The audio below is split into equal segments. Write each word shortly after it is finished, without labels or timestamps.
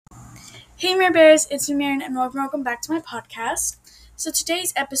Hey Mare Bears, it's me Marin and welcome back to my podcast. So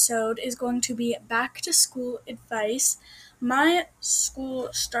today's episode is going to be back to school advice. My school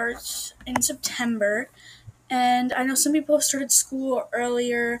starts in September and I know some people have started school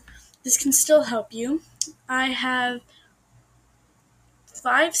earlier. This can still help you. I have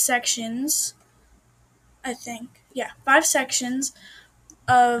 5 sections, I think. Yeah, 5 sections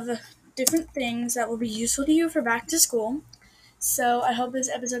of different things that will be useful to you for back to school. So I hope this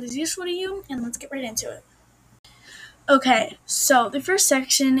episode is useful to you and let's get right into it. Okay, so the first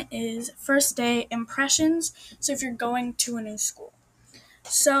section is first day impressions. So if you're going to a new school.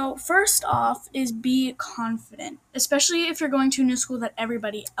 So first off is be confident, especially if you're going to a new school that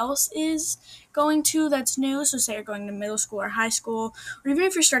everybody else is going to that's new. So say you're going to middle school or high school, or even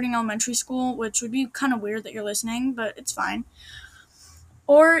if you're starting elementary school, which would be kind of weird that you're listening, but it's fine.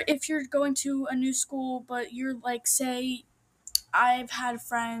 Or if you're going to a new school, but you're like, say, I've had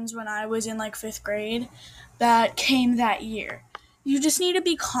friends when I was in like 5th grade that came that year. You just need to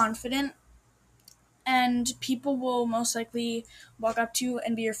be confident, and people will most likely walk up to you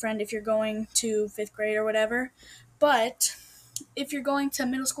and be your friend if you're going to 5th grade or whatever. But if you're going to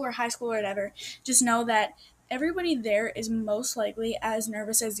middle school or high school or whatever, just know that everybody there is most likely as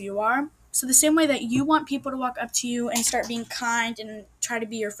nervous as you are. So the same way that you want people to walk up to you and start being kind and try to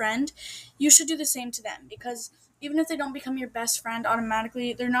be your friend, you should do the same to them, because even if they don't become your best friend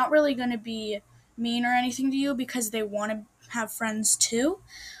automatically, they're not really going to be mean or anything to you because they want to have friends too.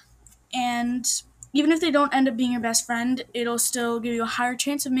 And even if they don't end up being your best friend, it'll still give you a higher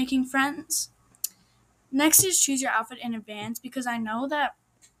chance of making friends. Next is choose your outfit in advance, because I know that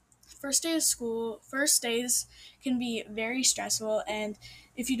first days can be very stressful, and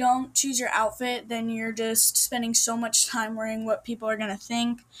if you don't choose your outfit, then you're just spending so much time worrying what people are going to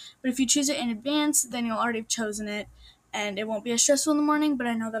think. But if you choose it in advance, then you'll already have chosen it, and it won't be as stressful in the morning. But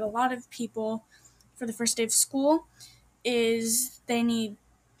I know that a lot of people, for the first day of school, is they need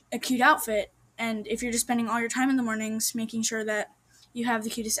a cute outfit, and if you're just spending all your time in the mornings making sure that you have the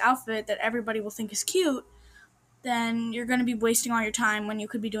cutest outfit that everybody will think is cute, then you're going to be wasting all your time when you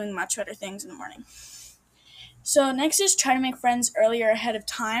could be doing much better things in the morning. So next is try to make friends earlier ahead of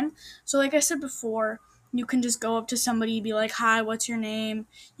time. So like I said before, you can just go up to somebody, be like, hi, what's your name?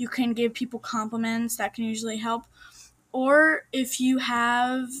 You can give people compliments. That can usually help. Or if you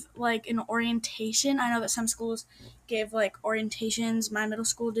have like an orientation, I know that some schools give like orientations. My middle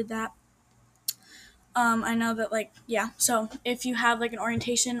school did that. I know that so if you have like an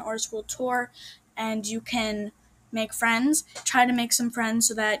orientation or a school tour and you can make friends, try to make some friends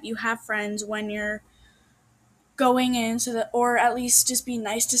so that you have friends when you're going in, so that, or at least just be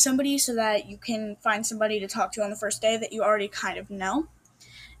nice to somebody so that you can find somebody to talk to on the first day that you already kind of know.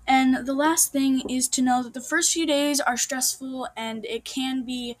 And the last thing is to know that the first few days are stressful and it can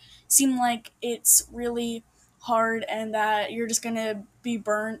seem like it's really hard and that you're just going to be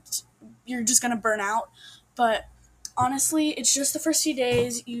burnt. You're just going to burn out. But honestly, it's just the first few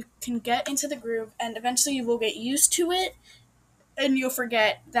days. You can get into the groove and eventually you will get used to it and you'll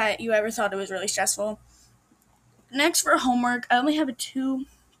forget that you ever thought it was really stressful. Next, for homework, I only have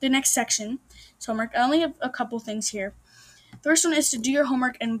the next section is homework. I only have a couple things here. The first one is to do your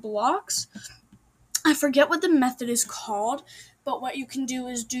homework in blocks. I forget what the method is called, but what you can do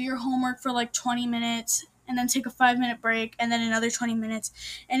is do your homework for like 20 minutes and then take a 5-minute break and then another 20 minutes,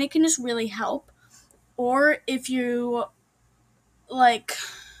 and it can just really help. Or if you like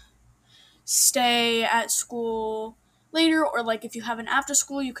stay at school later, or like if you have an after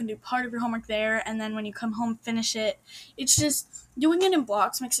school, you can do part of your homework there and then when you come home finish it. It's just doing it in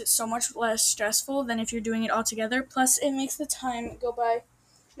blocks makes it so much less stressful than if you're doing it all together. Plus it makes the time go by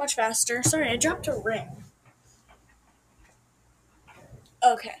much faster. Sorry, I dropped a ring.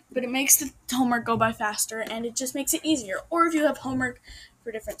 Okay, but it makes the homework go by faster and it just makes it easier. Or if you have homework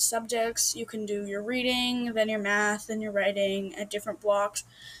for different subjects, you can do your reading, then your math, then your writing at different blocks.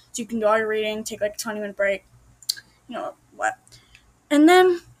 So you can do all your reading, take like a 20-minute break, you know what. And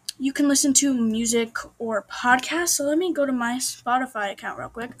then you can listen to music or podcasts. So let me go to my Spotify account real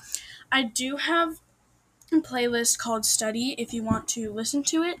quick. I do have a playlist called Study if you want to listen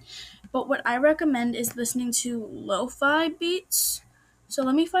to it. But what I recommend is listening to lo-fi beats. So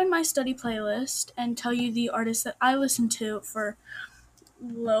let me find my study playlist and tell you the artists that I listen to for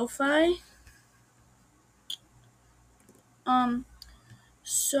lo-fi.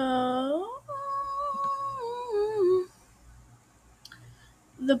 So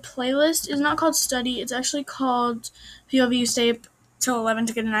the playlist is not called Study. It's actually called POV Stay till 11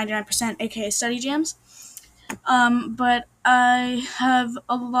 to get a 99%, aka Study Jams. But I have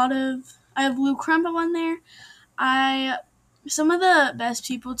Lou Crumble on there. I some of the best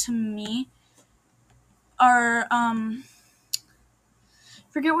people to me are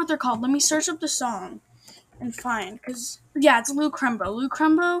forget what they're called. Let me search up the song and find, because yeah, it's Lou Crumbo. Lou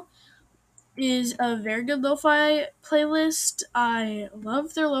Crumbo is a very good lo-fi playlist. I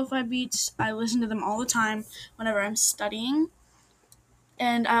love their lo-fi beats. I listen to them all the time whenever I'm studying.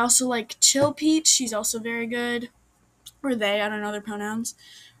 And I also like Chill Peach. She's also very good. Or they, I don't know their pronouns.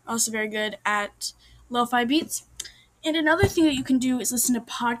 Also very good at lo-fi beats. And another thing that you can do is listen to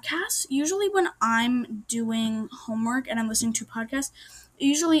podcasts. Usually when I'm doing homework and I'm listening to podcasts, I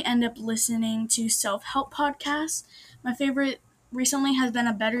usually end up listening to self-help podcasts. My favorite recently has been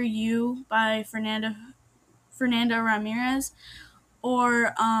A Better You by Fernanda Ramirez,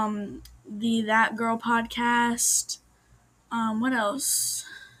 or the That Girl podcast. What else?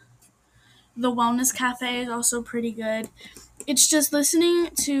 The Wellness Cafe is also pretty good. It's just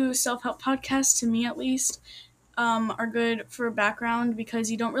listening to self-help podcasts, to me at least, are good for background,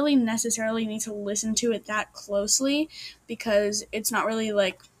 because you don't really necessarily need to listen to it that closely, because it's not really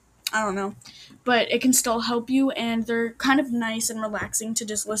like, I don't know, but it can still help you, and they're kind of nice and relaxing to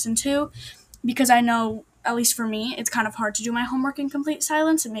just listen to, because I know, at least for me, it's kind of hard to do my homework in complete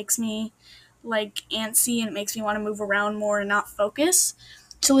silence. It makes me like antsy, and it makes me want to move around more and not focus.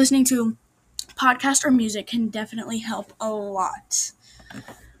 So listening to podcast or music can definitely help a lot.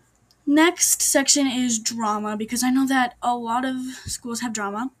 Next section is drama, because I know that a lot of schools have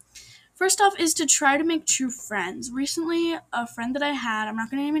drama. First off is to try to make true friends. Recently, a friend that I had, I'm not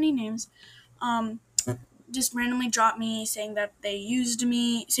going to name any names, um, just randomly dropped me saying that they used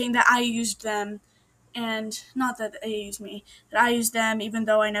me, saying that I used them, and not that they used me, that I used them even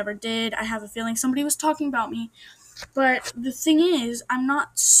though I never did. I have a feeling somebody was talking about me. But the thing is, I'm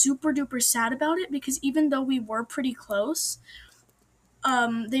not super duper sad about it, because even though we were pretty close,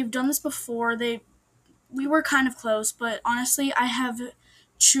 they've done this before. We were kind of close, but honestly, I have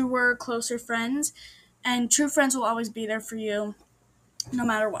truer, closer friends, and true friends will always be there for you, no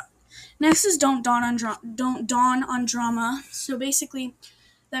matter what. Next is don't dawn on drama. So basically,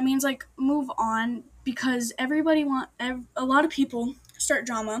 that means like move on, because a lot of people start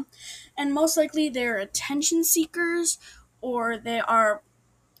drama, and most likely they're attention seekers, or they are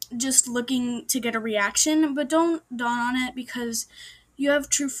just looking to get a reaction. But don't dawn on it, because you have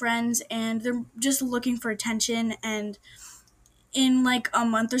true friends and they're just looking for attention, and in like a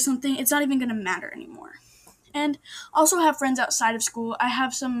month or something, it's not even going to matter anymore. And also have friends outside of school. I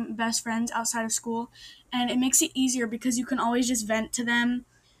have some best friends outside of school, and it makes it easier, because you can always just vent to them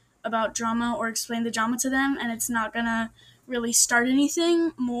about drama or explain the drama to them, and it's not gonna really start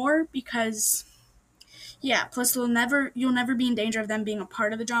anything more, because yeah, plus you'll never be in danger of them being a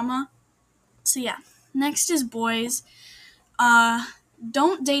part of the drama. So yeah. Next is boys. Uh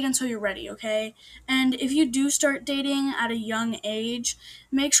don't date until you're ready, okay? And if you do start dating at a young age,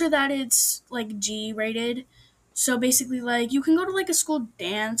 make sure that it's like G rated. So basically, like, you can go to like a school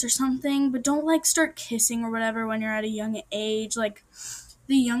dance or something, but don't like start kissing or whatever when you're at a young age. Like,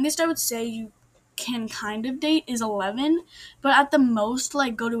 the youngest I would say you can kind of date is 11, but at the most,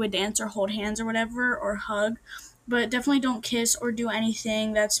 like, go to a dance or hold hands or whatever, or hug, but definitely don't kiss or do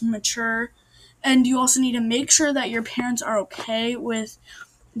anything that's mature. And you also need to make sure that your parents are okay with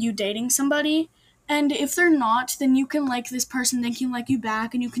you dating somebody. And if they're not, then you can like this person, they can like you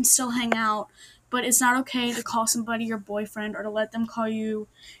back, and you can still hang out. But it's not okay to call somebody your boyfriend, or to let them call you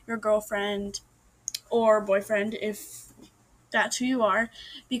your girlfriend or boyfriend if that's who you are,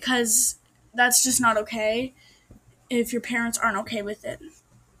 because that's just not okay if your parents aren't okay with it.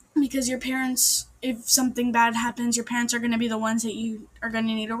 Because your parents, if something bad happens, your parents are going to be the ones that you are going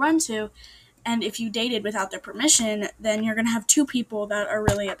to need to run to. And if you dated without their permission, then you're going to have two people that are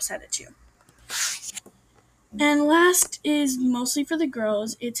really upset at you. And last is mostly for the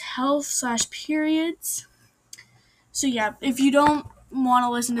girls. It's health/periods. So yeah, if you don't want to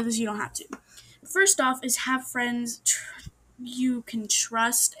listen to this, you don't have to. First off is have friends you can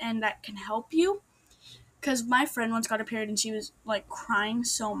trust and that can help you. Because my friend once got a period and she was like crying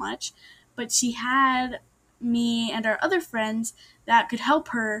so much, but she had me and our other friends that could help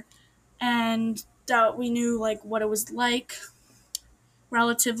her, and that we knew like what it was like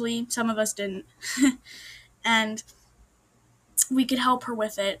relatively. Some of us didn't. And we could help her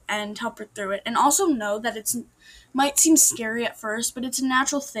with it and help her through it, and also know that it's might seem scary at first, but it's a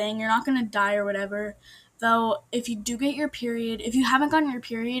natural thing. You're not going to die or whatever. Though if you do get your period, if you haven't gotten your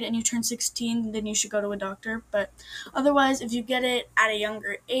period and you turn 16, then you should go to a doctor. But otherwise, if you get it at a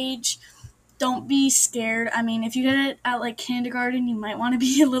younger age, don't be scared. I mean, if you get it at like kindergarten, you might want to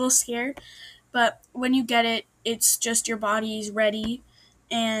be a little scared, but when you get it, it's just your body's ready,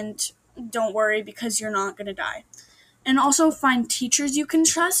 and don't worry, because you're not going to die. And also find teachers you can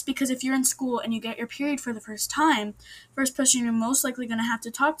trust, because if you're in school and you get your period for the first time, first person you're most likely going to have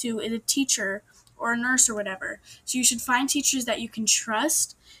to talk to is a teacher or a nurse or whatever. So you should find teachers that you can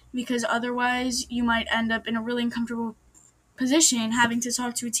trust, because otherwise you might end up in a really uncomfortable position having to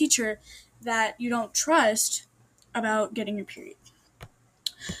talk to a teacher that you don't trust about getting your period.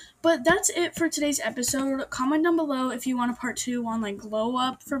 But that's it for today's episode. Comment down below if you want a part 2 on like glow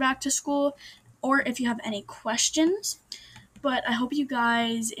up for back to school, or if you have any questions. But I hope you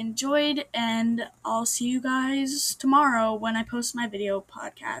guys enjoyed, and I'll see you guys tomorrow when I post my video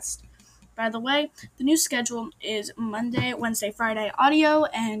podcast. By the way, the new schedule is Monday, Wednesday, Friday audio,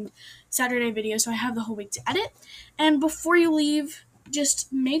 and Saturday video, so I have the whole week to edit. And before you leave,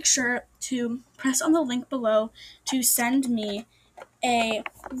 just make sure to press on the link below to send me a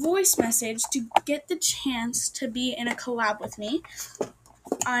voice message to get the chance to be in a collab with me.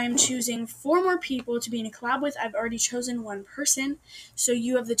 I'm choosing 4 more people to be in a collab with. I've already chosen 1 person, so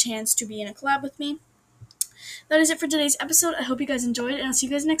you have the chance to be in a collab with me. That is it for today's episode. I hope you guys enjoyed, and I'll see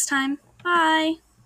you guys next time. Bye!